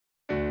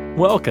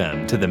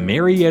Welcome to the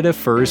Marietta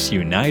First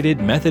United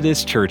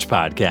Methodist Church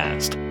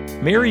podcast.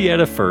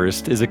 Marietta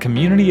First is a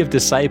community of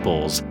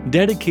disciples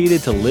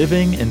dedicated to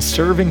living and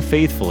serving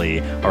faithfully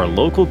our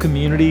local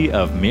community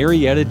of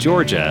Marietta,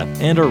 Georgia,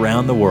 and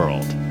around the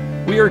world.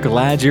 We are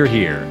glad you're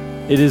here.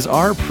 It is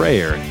our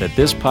prayer that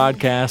this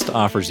podcast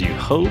offers you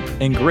hope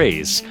and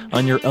grace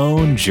on your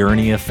own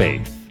journey of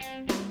faith.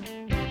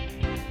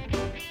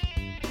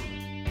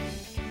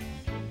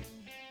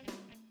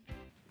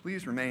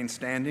 Please remain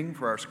standing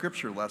for our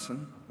scripture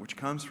lesson, which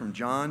comes from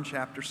John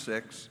chapter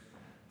 6,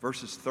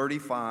 verses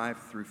 35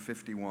 through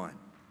 51.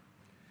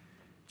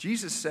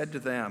 Jesus said to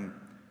them,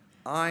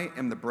 "I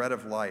am the bread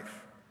of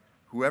life.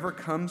 Whoever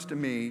comes to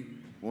me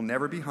will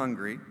never be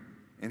hungry,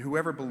 and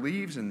whoever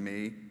believes in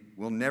me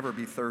will never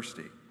be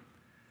thirsty.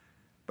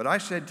 But I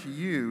said to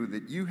you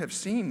that you have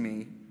seen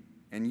me,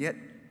 and yet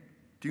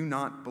do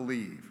not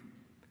believe.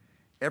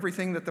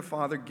 Everything that the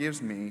Father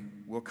gives me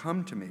will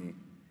come to me,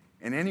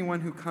 and anyone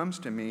who comes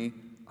to me,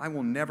 I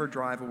will never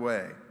drive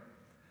away.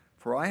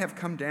 For I have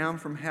come down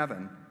from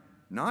heaven,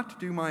 not to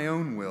do my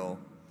own will,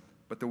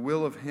 but the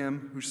will of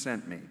him who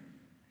sent me.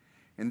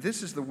 And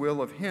this is the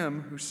will of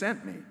him who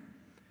sent me,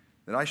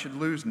 that I should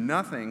lose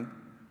nothing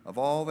of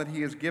all that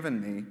he has given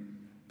me,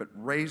 but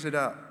raise it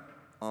up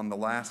on the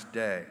last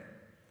day.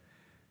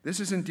 This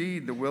is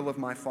indeed the will of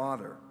my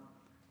Father,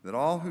 that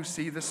all who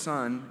see the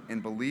Son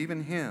and believe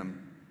in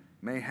him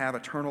may have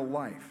eternal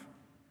life,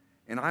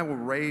 and I will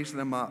raise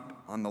them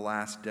up on the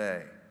last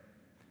day."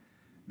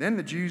 Then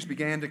the Jews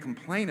began to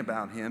complain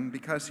about him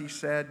because he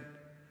said,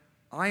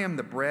 "I am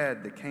the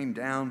bread that came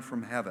down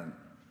from heaven."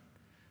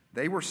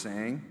 They were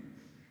saying,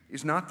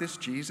 "Is not this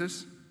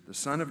Jesus, the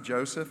son of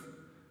Joseph,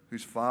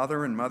 whose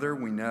father and mother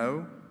we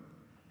know?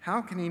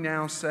 How can he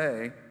now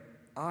say,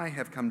 'I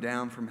have come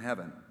down from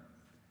heaven'?"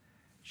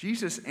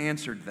 Jesus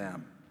answered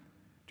them,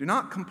 "Do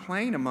not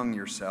complain among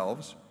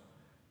yourselves.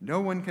 No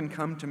one can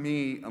come to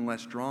me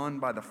unless drawn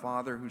by the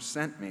Father who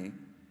sent me,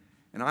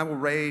 and I will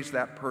raise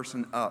that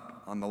person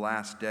up on the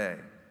last day.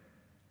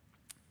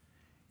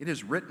 It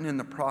is written in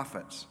the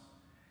prophets,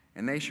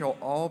 and they shall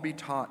all be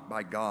taught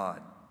by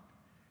God.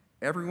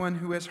 Everyone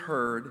who has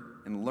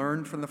heard and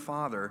learned from the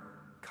Father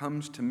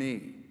comes to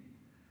me.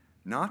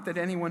 Not that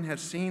anyone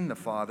has seen the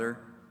Father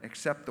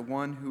except the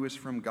one who is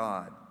from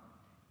God.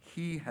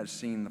 He has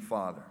seen the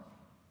Father.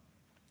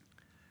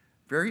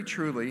 Very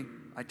truly,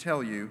 I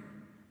tell you,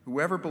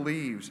 whoever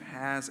believes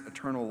has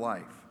eternal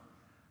life.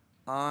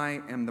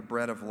 I am the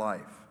bread of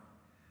life.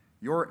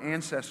 Your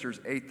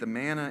ancestors ate the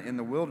manna in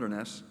the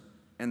wilderness,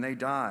 and they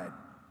died.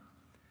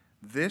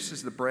 This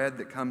is the bread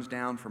that comes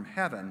down from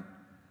heaven,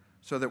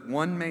 so that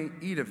one may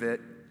eat of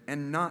it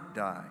and not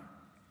die.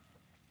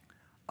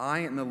 I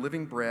am the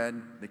living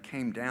bread that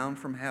came down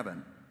from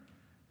heaven.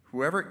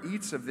 Whoever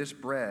eats of this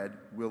bread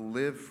will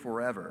live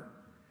forever,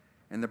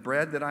 and the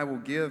bread that I will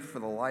give for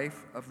the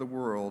life of the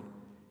world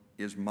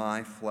is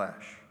my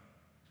flesh."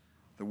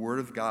 The word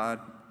of God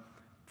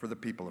for the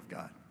people of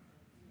God.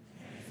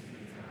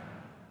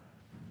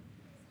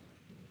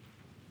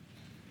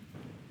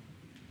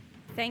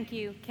 Thank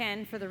you,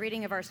 Ken, for the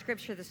reading of our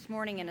scripture this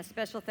morning, and a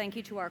special thank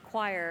you to our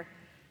choir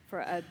for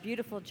a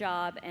beautiful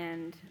job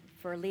and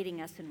for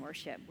leading us in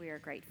worship. We are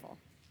grateful.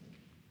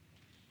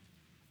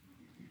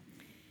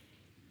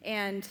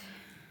 And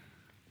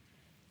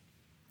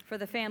for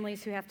the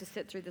families who have to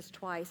sit through this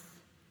twice,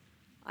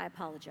 I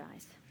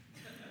apologize.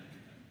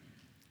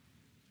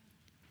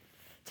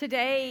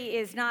 Today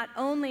is not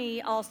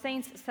only All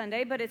Saints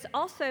Sunday, but it's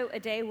also a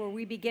day where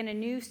we begin a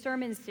new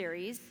sermon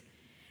series.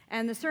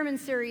 And the sermon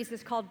series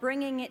is called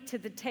Bringing It to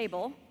the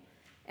Table,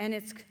 and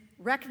it's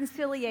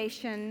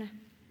Reconciliation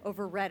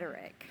over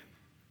Rhetoric.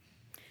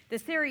 The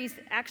series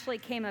actually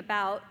came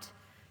about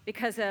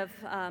because of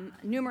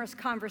numerous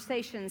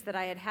conversations that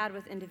I had had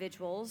with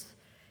individuals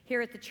here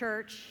at the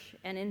church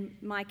and in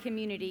my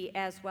community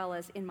as well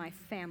as in my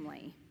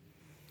family.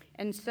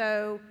 And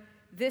so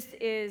this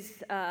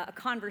is a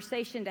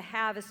conversation to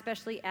have,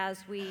 especially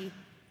as we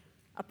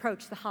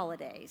approach the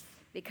holidays,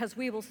 because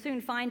we will soon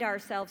find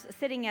ourselves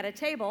sitting at a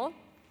table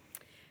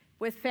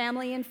with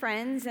family and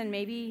friends and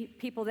maybe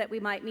people that we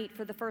might meet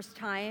for the first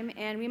time,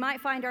 and we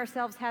might find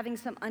ourselves having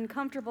some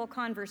uncomfortable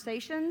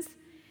conversations,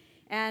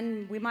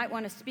 and we might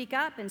want to speak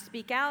up and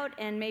speak out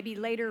and maybe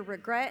later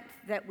regret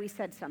that we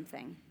said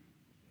something.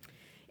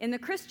 In the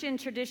Christian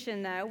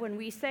tradition, though, when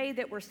we say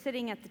that we're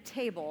sitting at the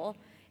table,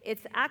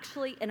 it's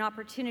actually an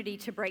opportunity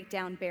to break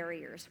down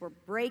barriers. We're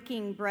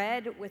breaking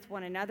bread with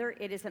one another.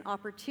 It is an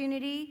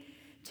opportunity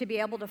to be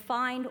able to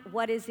find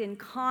what is in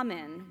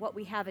common, what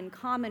we have in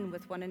common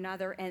with one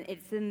another, and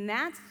it's in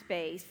that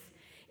space,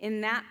 in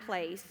that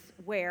place,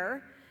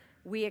 where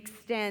we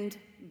extend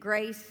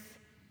grace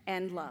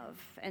and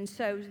love. And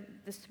so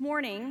this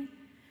morning,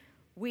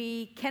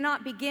 we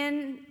cannot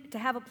begin to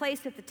have a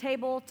place at the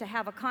table to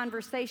have a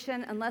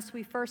conversation unless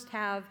we first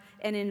have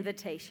an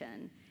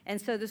invitation. And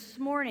so this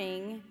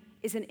morning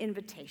is an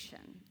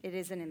invitation. It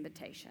is an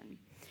invitation.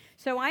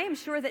 So I am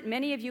sure that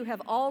many of you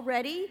have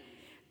already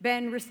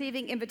been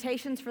receiving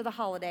invitations for the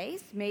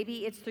holidays.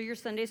 Maybe it's through your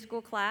Sunday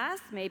school class,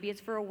 maybe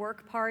it's for a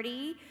work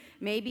party,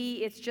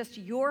 maybe it's just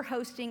you're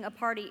hosting a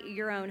party at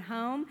your own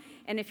home.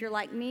 And if you're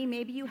like me,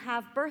 maybe you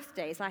have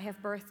birthdays. I have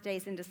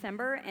birthdays in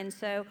December, and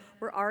so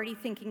we're already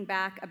thinking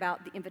back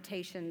about the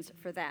invitations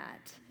for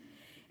that.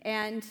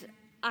 And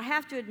I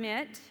have to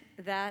admit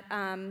that,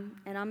 and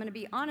I'm going to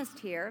be honest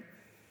here,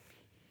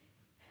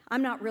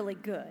 I'm not really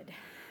good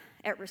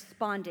at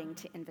responding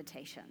to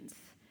invitations.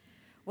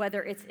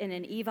 Whether it's in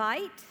an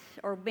Evite,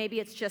 or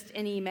maybe it's just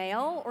an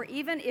email, or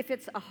even if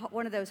it's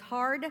one of those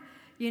hard,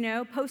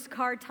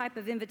 postcard type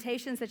of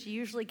invitations that you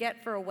usually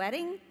get for a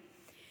wedding.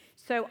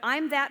 So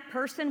I'm that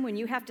person when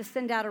you have to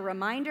send out a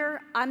reminder,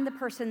 I'm the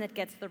person that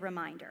gets the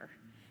reminder.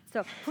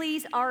 So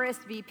please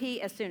RSVP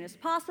as soon as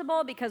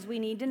possible because we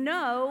need to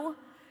know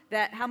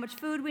that how much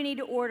food we need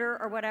to order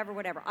or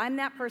whatever. I'm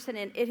that person,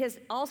 and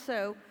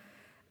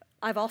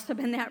I've also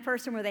been that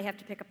person where they have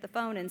to pick up the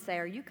phone and say,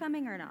 are you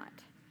coming or not?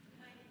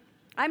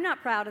 I'm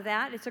not proud of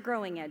that. It's a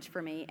growing edge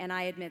for me, and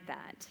I admit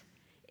that.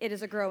 It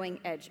is a growing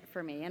edge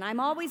for me. And I'm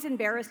always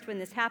embarrassed when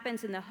this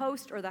happens, and the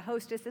host or the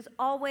hostess is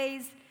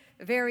always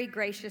very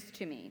gracious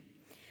to me.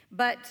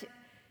 But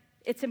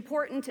it's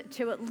important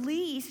to at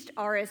least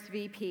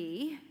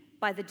RSVP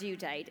by the due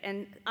date.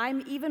 And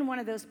I'm even one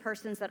of those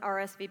persons that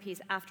RSVPs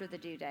after the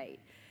due date.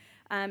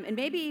 And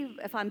maybe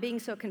if I'm being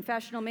so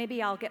confessional,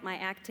 maybe I'll get my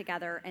act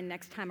together, and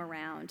next time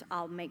around,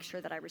 I'll make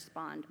sure that I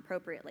respond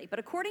appropriately. But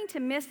according to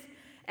Miss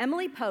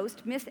Emily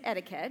Post, Miss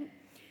Etiquette,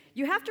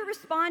 you have to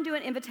respond to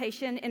an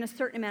invitation in a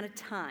certain amount of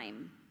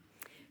time.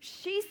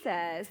 She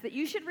says that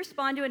you should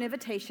respond to an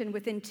invitation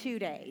within 2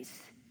 days.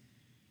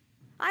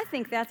 I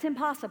think that's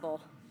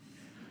impossible.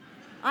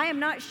 I am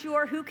not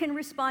sure who can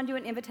respond to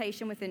an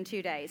invitation within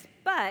 2 days,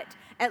 but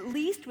at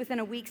least within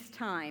a week's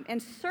time,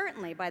 and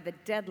certainly by the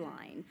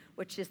deadline,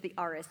 which is the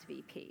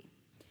RSVP.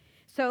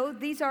 So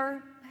these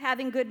are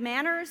having good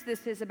manners.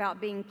 This is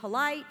about being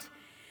polite.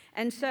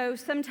 And so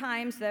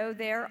sometimes, though,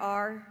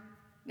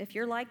 if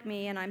you're like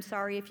me, and I'm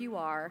sorry if you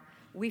are,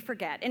 we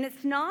forget. And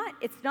it's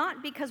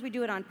not because we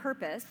do it on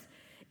purpose.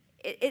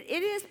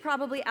 It is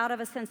probably out of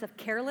a sense of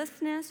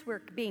carelessness.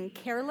 We're being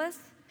careless.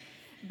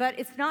 But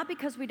it's not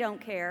because we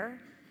don't care,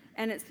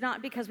 and it's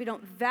not because we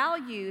don't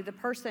value the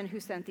person who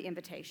sent the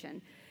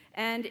invitation.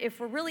 And if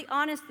we're really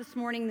honest this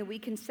morning, then we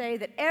can say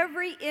that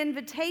every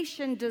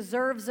invitation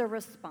deserves a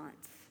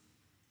response.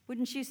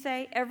 Wouldn't you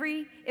say?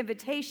 Every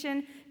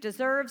invitation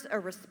deserves a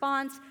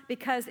response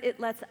because it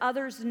lets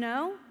others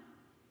know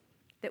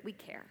that we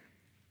care.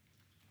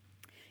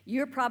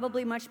 You're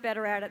probably much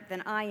better at it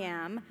than I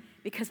am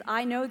because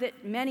I know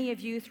that many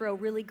of you throw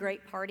really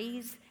great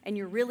parties and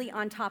you're really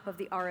on top of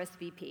the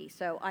RSVP.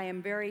 So I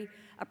am very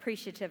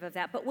appreciative of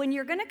that. But when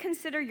you're going to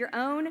consider your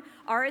own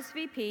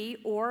RSVP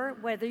or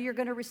whether you're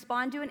going to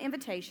respond to an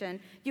invitation,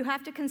 you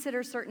have to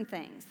consider certain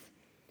things.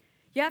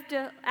 You have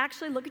to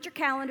actually look at your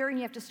calendar and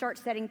you have to start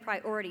setting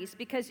priorities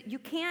because you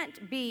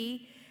can't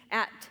be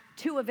at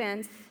 2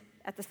 events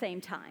at the same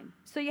time.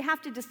 So you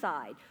have to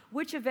decide,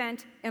 which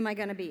event am I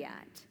going to be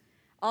at?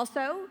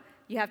 Also,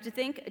 you have to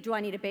think, do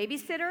I need a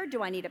babysitter?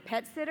 Do I need a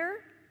pet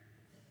sitter?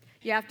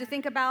 You have to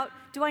think about,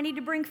 do I need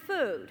to bring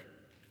food?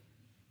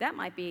 That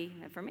might be,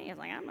 for me, it's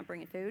like, I'm not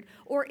bringing food.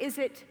 Or is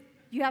it,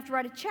 you have to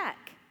write a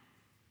check?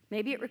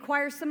 Maybe it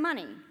requires some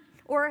money.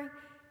 Or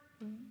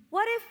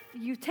what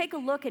if you take a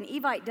look, and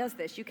Evite does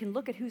this, you can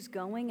look at who's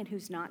going and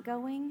who's not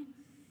going.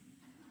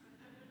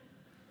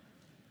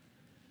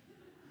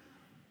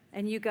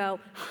 And you go,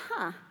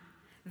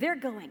 they're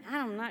going.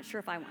 I'm not sure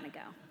if I want to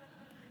go.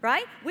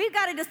 Right? We've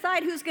got to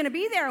decide who's going to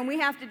be there, and we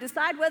have to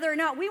decide whether or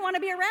not we want to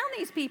be around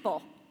these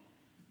people.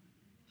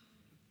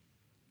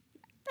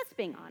 That's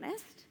being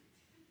honest.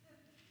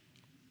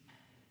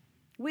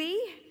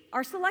 We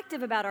are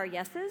selective about our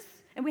yeses,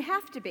 and we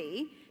have to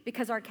be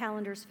because our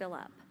calendars fill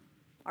up.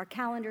 Our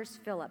calendars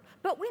fill up.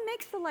 But we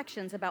make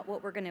selections about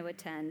what we're going to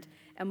attend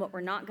and what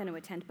we're not going to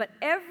attend. But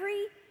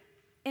every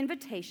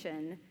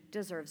invitation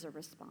deserves a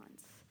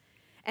response.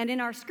 And in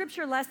our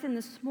scripture lesson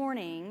this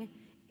morning,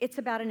 it's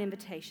about an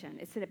invitation.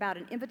 It's about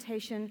an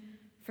invitation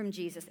from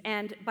Jesus.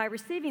 And by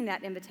receiving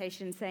that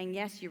invitation, saying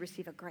yes, you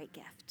receive a great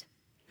gift.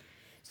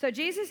 So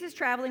Jesus is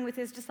traveling with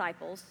his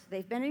disciples.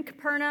 They've been in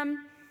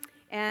Capernaum,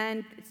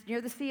 and it's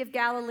near the Sea of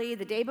Galilee.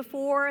 The day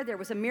before, there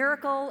was a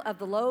miracle of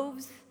the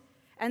loaves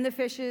and the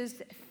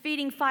fishes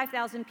feeding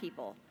 5,000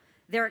 people.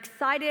 They're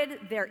excited,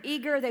 they're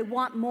eager, they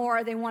want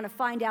more, they want to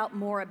find out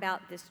more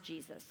about this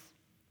Jesus.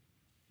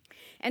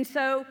 And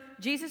so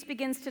Jesus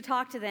begins to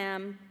talk to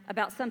them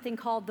about something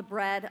called the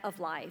bread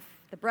of life,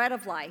 the bread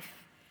of life.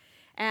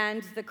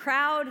 And the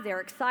crowd,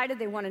 they're excited,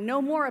 they want to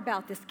know more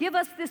about this. Give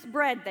us this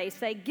bread, they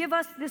say, give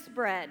us this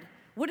bread.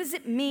 What does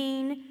it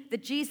mean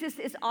that Jesus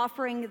is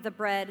offering the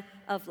bread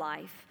of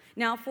life?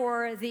 Now,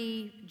 for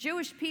the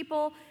Jewish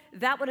people,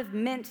 that would have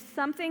meant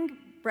something.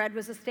 Bread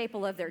was a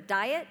staple of their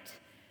diet.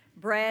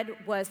 Bread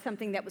was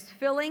something that was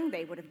filling.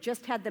 They would have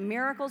just had the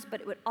miracles,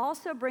 but it would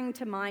also bring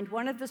to mind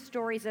one of the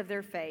stories of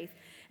their faith.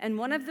 And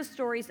one of the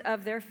stories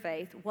of their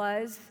faith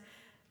was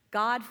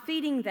God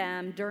feeding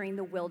them during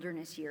the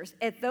wilderness years.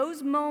 At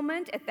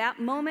that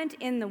moment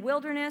in the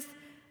wilderness,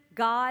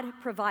 God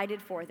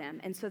provided for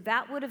them. And so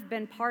that would have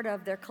been part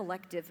of their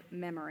collective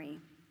memory.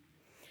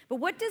 But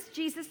what does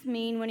Jesus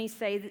mean when he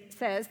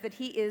says that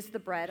he is the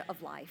bread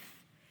of life?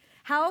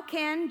 How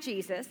can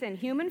Jesus, in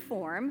human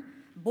form,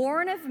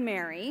 born of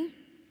Mary,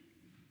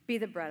 be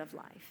the bread of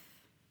life?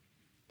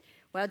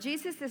 Well,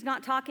 Jesus is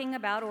not talking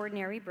about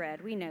ordinary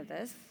bread. We know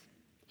this.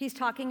 He's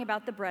talking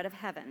about the bread of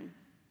heaven.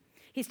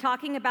 He's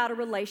talking about a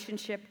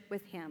relationship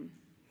with him.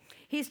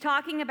 He's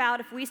talking about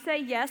if we say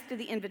yes to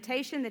the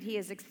invitation that he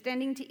is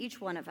extending to each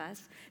one of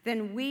us,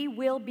 then we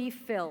will be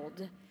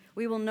filled.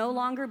 We will no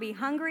longer be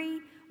hungry.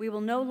 We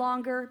will no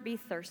longer be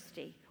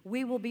thirsty.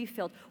 We will be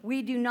filled.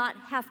 We do not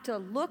have to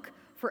look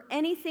for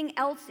anything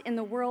else in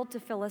the world to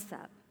fill us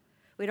up.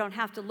 We don't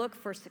have to look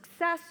for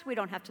success. We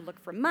don't have to look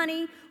for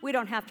money. We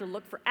don't have to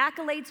look for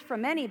accolades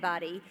from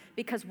anybody,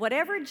 because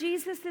whatever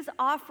Jesus is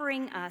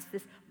offering us,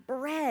 this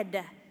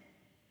bread,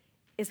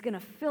 is going to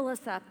fill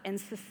us up and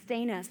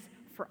sustain us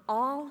for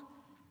all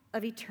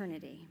of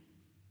eternity.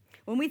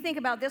 When we think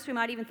about this, we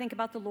might even think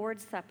about the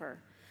Lord's Supper.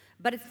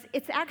 But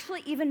it's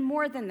actually even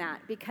more than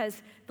that,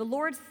 because the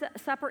Lord's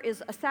Supper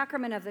is a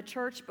sacrament of the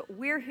church, but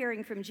we're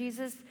hearing from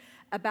Jesus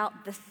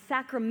about the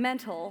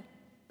sacramental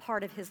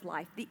part of his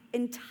life. The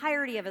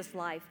entirety of his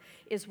life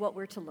is what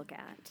we're to look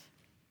at.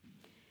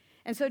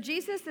 And so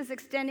Jesus is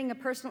extending a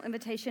personal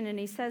invitation, and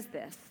he says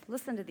this.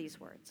 Listen to these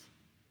words.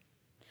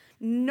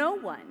 No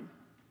one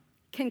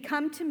can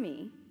come to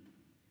me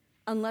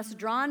unless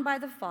drawn by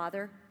the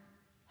Father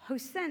who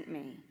sent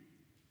me.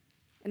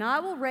 And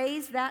I will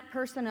raise that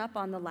person up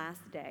on the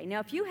last day. Now,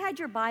 if you had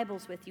your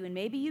Bibles with you, and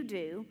maybe you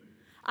do,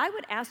 I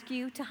would ask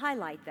you to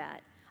highlight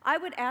that. I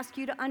would ask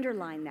you to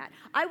underline that.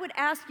 I would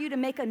ask you to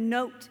make a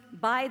note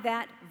by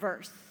that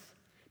verse,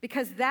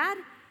 because that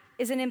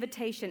is an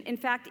invitation. In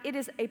fact, it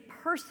is a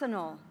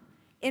personal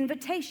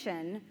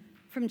invitation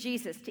from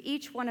Jesus to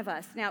each one of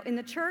us. Now, in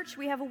the church,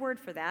 we have a word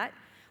for that.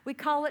 We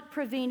call it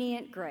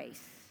prevenient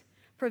grace.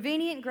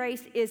 Prevenient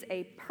grace is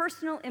a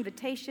personal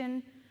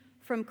invitation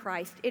from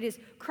Christ. It is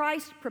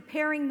Christ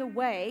preparing the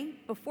way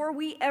before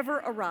we ever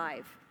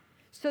arrive,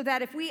 so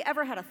that if we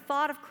ever had a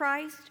thought of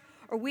Christ,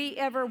 or we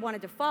ever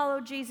wanted to follow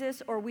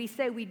Jesus, or we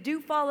say we do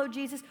follow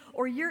Jesus,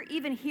 or you're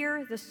even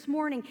here this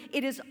morning,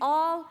 it is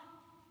all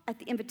at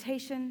the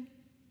invitation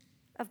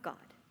of God.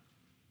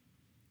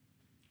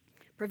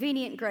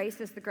 Prevenient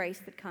grace is the grace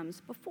that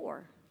comes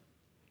before.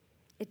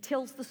 It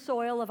tills the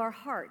soil of our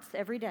hearts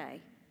every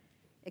day.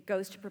 It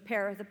goes to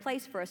prepare the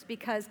place for us,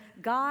 because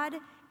God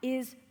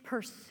is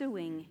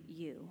pursuing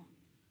you.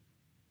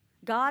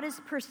 God is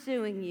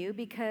pursuing you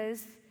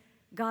because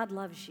God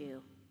loves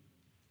you.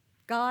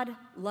 God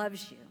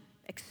loves you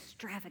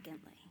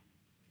extravagantly.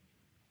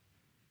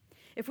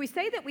 If we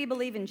say that we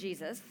believe in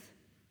Jesus,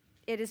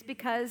 it is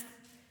because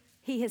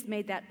he has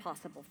made that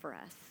possible for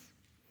us.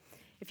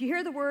 If you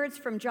hear the words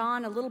from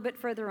John a little bit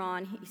further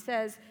on, he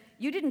says,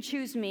 "You didn't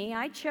choose me,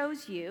 I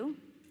chose you,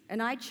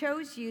 and I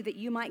chose you that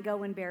you might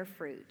go and bear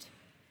fruit."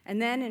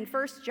 And then in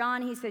 1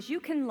 John, he says, "You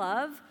can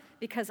love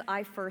because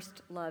I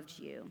first loved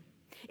you."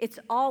 It's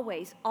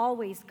always,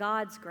 always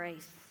God's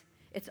grace.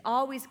 It's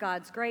always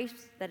God's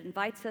grace that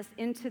invites us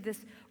into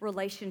this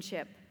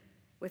relationship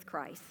with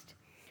Christ.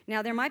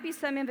 Now, there might be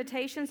some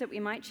invitations that we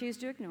might choose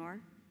to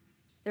ignore.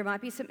 There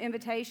might be some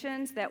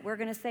invitations that we're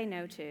going to say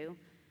no to.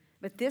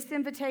 But this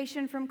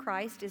invitation from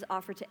Christ is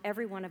offered to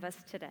every one of us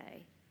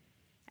today.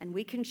 And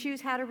we can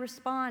choose how to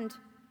respond.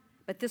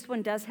 But this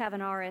one does have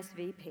an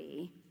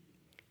RSVP.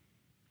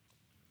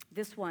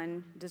 This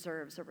one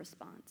deserves a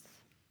response.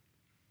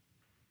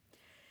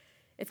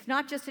 It's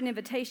not just an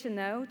invitation,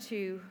 though,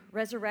 to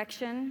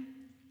resurrection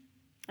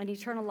and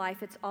eternal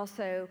life. It's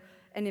also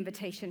an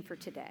invitation for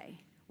today.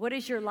 What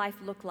does your life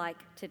look like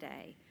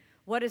today?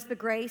 What is the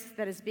grace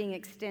that is being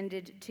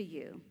extended to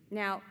you?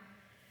 Now,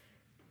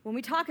 when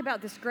we talk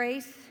about this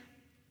grace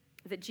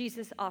that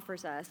Jesus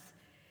offers us,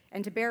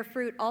 and to bear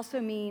fruit also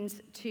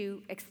means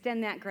to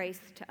extend that grace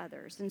to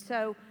others. And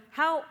so,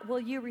 how will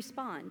you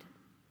respond?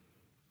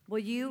 Will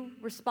you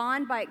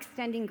respond by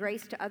extending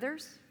grace to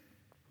others?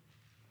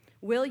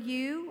 Will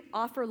you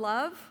offer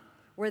love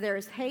where there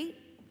is hate?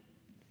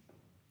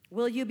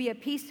 Will you be a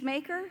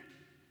peacemaker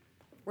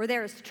where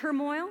there is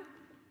turmoil?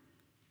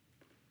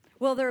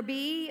 Will there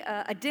be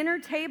a dinner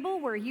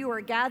table where you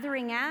are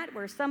gathering at,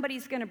 where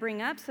somebody's going to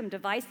bring up some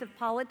divisive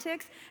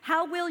politics?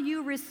 How will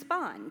you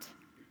respond?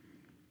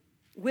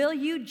 Will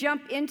you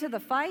jump into the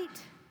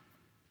fight?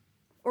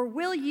 Or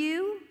will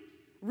you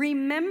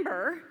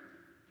remember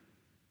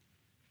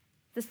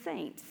the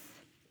saints?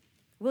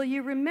 Will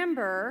you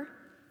remember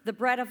the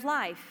bread of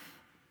life?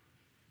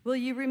 Will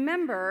you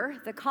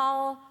remember the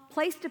call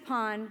placed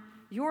upon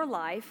your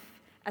life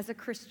as a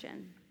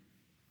Christian?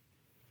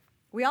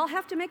 We all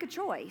have to make a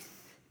choice.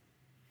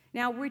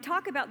 Now, we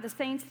talk about the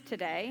saints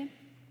today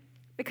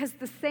because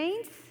the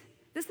saints,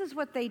 this is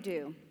what they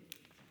do.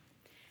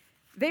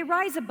 They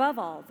rise above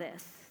all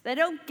this. They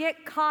don't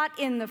get caught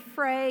in the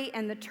fray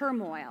and the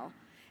turmoil.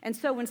 And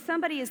so when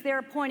somebody is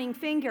there pointing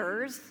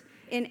fingers,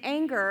 in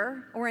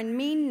anger or in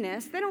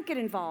meanness, they don't get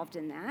involved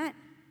in that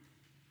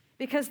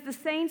because the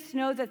saints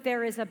know that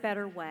there is a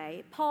better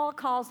way. Paul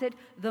calls it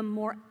the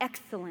more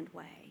excellent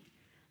way.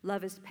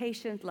 Love is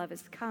patient, love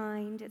is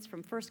kind. It's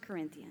from 1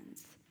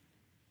 Corinthians.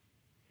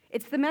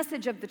 It's the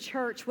message of the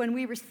church. When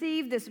we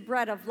receive this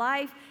bread of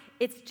life,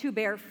 it's to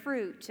bear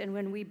fruit. And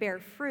when we bear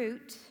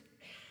fruit,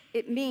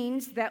 it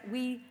means that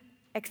we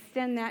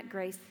extend that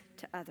grace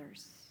to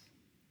others.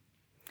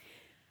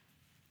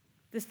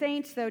 The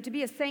saints, though, to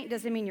be a saint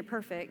doesn't mean you're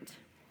perfect.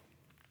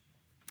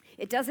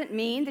 It doesn't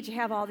mean that you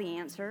have all the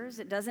answers.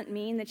 It doesn't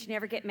mean that you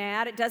never get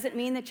mad. It doesn't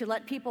mean that you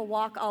let people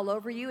walk all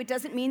over you. It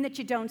doesn't mean that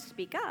you don't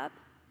speak up.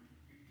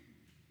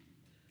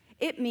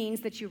 It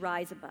means that you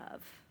rise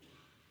above.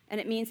 And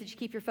it means that you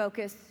keep your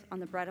focus on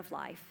the bread of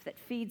life that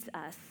feeds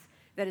us,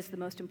 that is the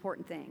most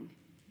important thing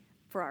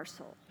for our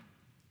soul.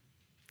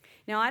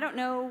 Now, I don't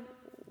know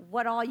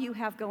what all you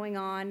have going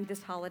on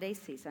this holiday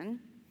season,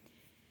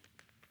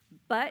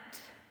 but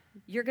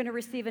you're going to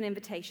receive an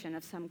invitation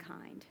of some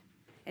kind.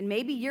 And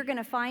maybe you're going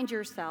to find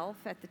yourself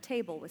at the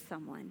table with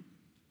someone,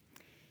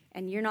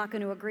 and you're not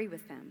going to agree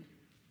with them.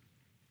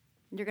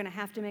 You're going to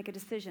have to make a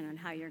decision on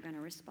how you're going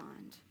to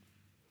respond.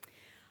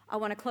 I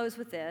want to close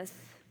with this.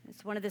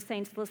 It's one of the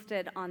saints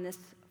listed on this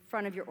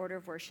front of your order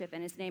of worship,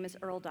 and his name is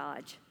Earl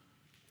Dodge.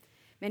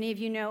 Many of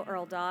you know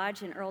Earl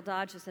Dodge, and Earl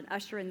Dodge was an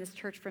usher in this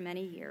church for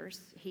many years.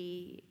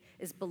 He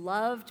is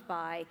beloved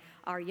by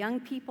our young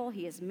people.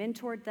 He has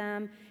mentored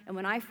them. And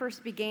when I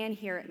first began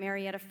here at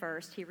Marietta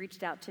First, he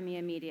reached out to me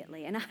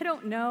immediately. And I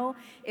don't know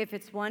if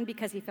it's one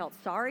because he felt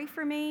sorry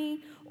for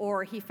me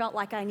or he felt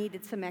like I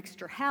needed some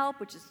extra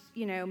help, which is,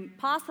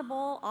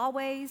 possible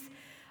always.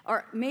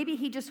 Or maybe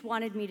he just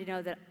wanted me to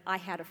know that I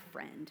had a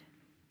friend.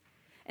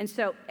 And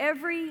so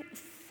every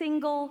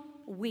single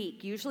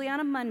week, usually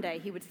on a Monday,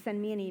 he would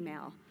send me an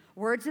email.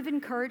 Words of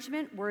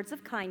encouragement, words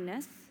of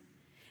kindness.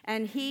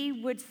 And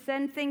he would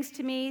send things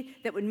to me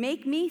that would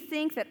make me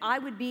think that I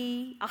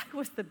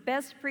was the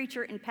best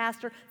preacher and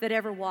pastor that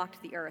ever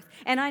walked the earth.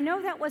 And I know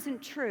that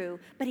wasn't true,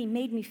 but he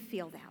made me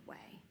feel that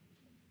way.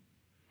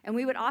 And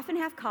we would often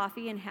have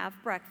coffee and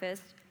have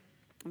breakfast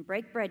and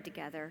break bread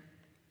together.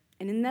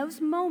 And in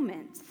those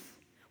moments,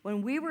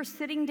 when we were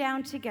sitting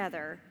down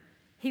together,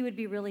 he would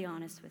be really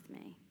honest with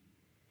me.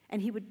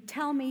 And he would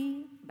tell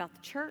me about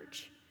the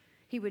church.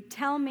 He would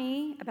tell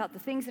me about the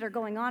things that are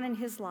going on in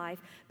his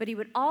life. But he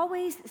would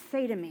always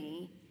say to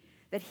me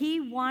that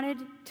he wanted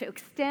to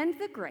extend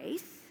the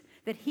grace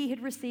that he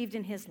had received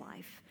in his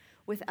life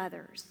with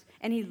others.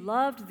 And he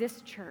loved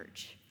this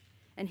church.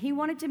 And he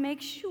wanted to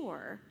make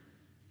sure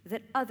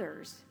that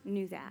others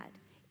knew that.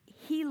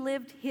 He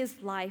lived his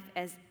life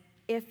as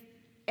if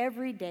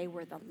every day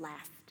were the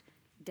last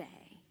day.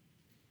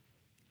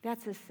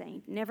 That's a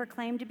saint. Never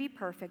claimed to be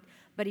perfect,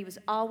 but he was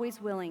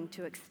always willing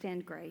to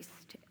extend grace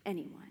to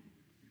anyone.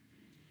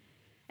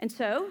 And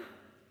so,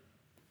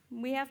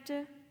 we have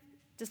to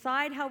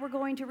decide how we're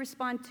going to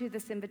respond to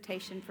this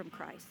invitation from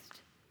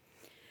Christ.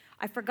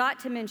 I forgot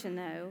to mention,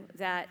 though,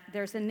 that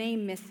there's a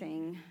name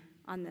missing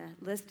on the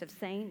list of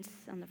saints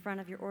on the front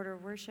of your order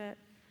of worship.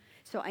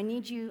 So I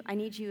need you,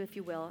 if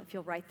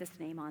you'll write this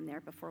name on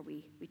there before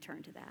we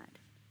turn to that.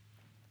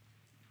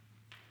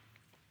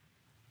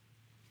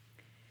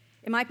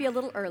 It might be a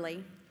little early.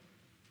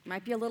 It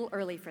might be a little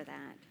early for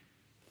that.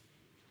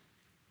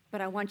 But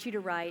I want you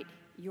to write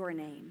your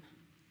name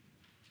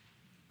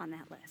on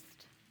that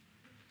list.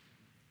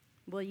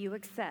 Will you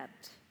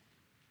accept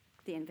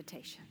the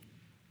invitation?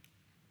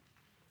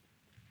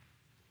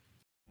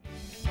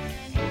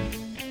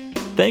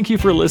 Thank you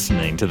for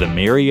listening to the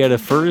Marietta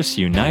First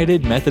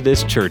United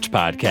Methodist Church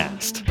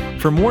podcast.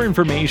 For more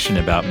information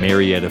about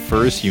Marietta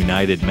First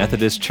United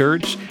Methodist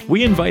Church,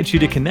 we invite you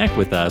to connect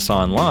with us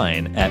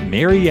online at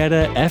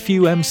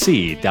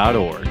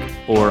mariettafumc.org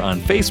or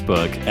on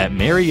Facebook at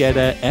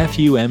Marietta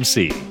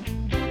FUMC.